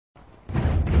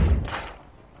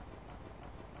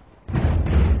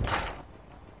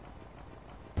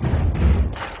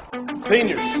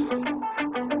Seniors,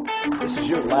 this is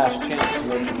your last chance to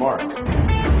make your mark.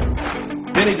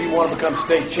 If any of you want to become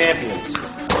state champions,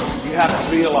 you have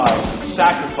to realize that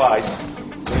sacrifice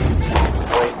leads to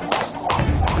greatness.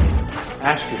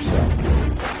 Ask yourself,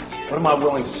 what am I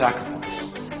willing to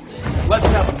sacrifice?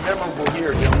 Let's have a memorable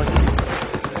year, gentlemen.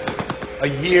 A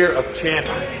year of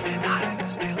champions.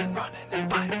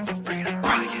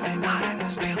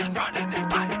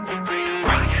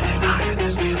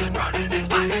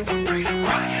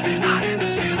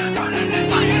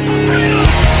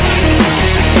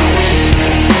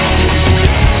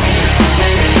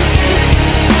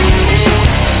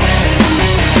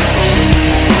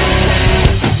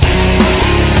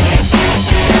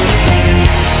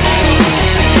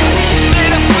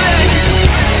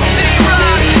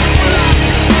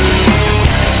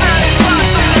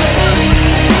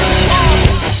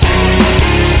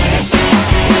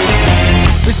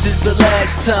 This is the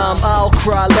last time I'll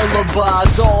cry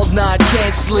lullabies all night,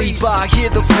 can't sleep. I hear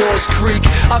the floors creak,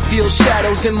 I feel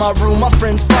shadows in my room. My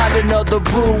friends find another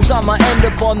bruise, I'ma end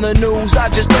up on the news. I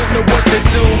just don't know what to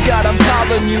do. God, I'm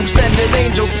calling you, send an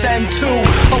angel, send two.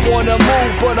 I wanna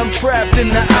move, but I'm trapped in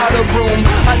the outer room.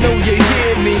 I know you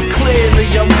hear me clearly,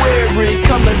 I'm weary.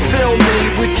 Come and fill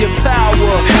me with your power,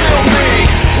 heal me.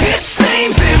 It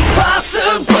seems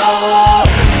impossible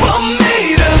for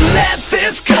me to let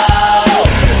this go.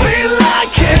 Feel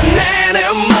like an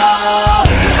animal,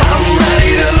 I'm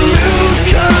ready to lose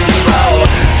control.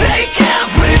 Take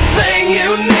everything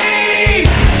you need,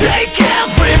 take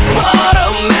every part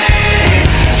of me.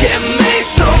 Give me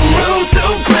some room to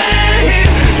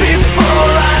breathe before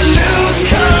I lose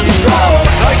control.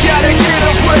 I gotta get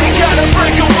away, gotta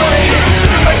break away.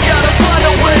 I gotta find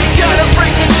a way, gotta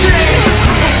break the chains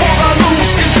before I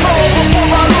lose control, before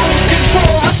I lose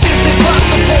control. It seems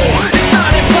impossible, it's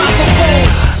not impossible.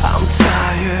 I'm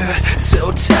tired,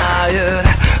 so tired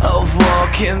of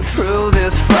walking through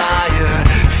this fire.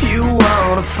 If you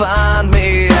wanna find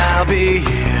me, I'll be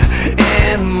here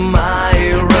in my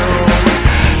room.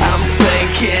 I'm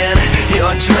thinking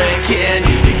you're drinking,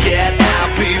 need to get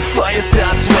out before you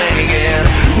start swinging.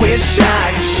 Wish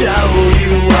I could show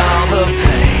you all the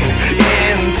pain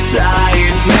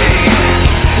inside me.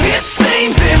 It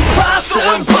seems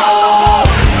impossible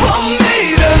for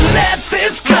me to let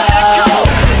this go.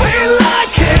 Feel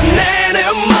like an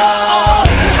animal,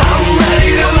 I'm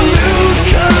ready to lose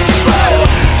control.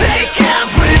 Take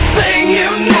everything you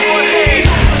need,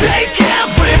 take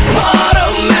every part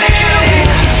of me.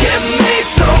 Give me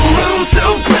some room to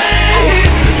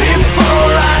breathe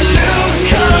before I lose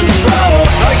control.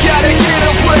 I gotta get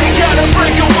away, gotta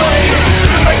break away.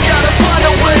 I gotta find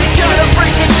a way, gotta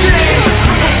break the chains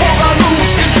before I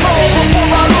lose control, before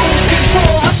I lose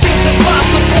control. It seems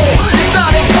impossible, it's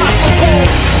not impossible.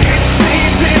 It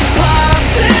seems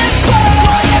impossible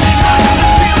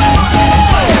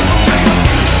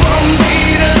for me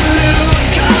to lose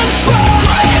control.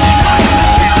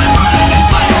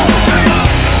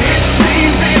 It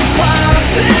seems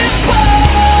impossible.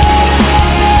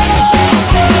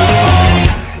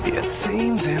 It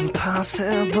seems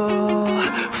impossible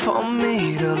for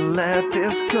me to let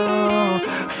this go.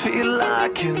 Feel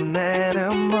like an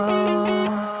animal.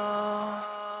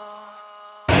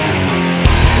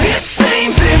 It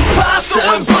seems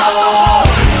impossible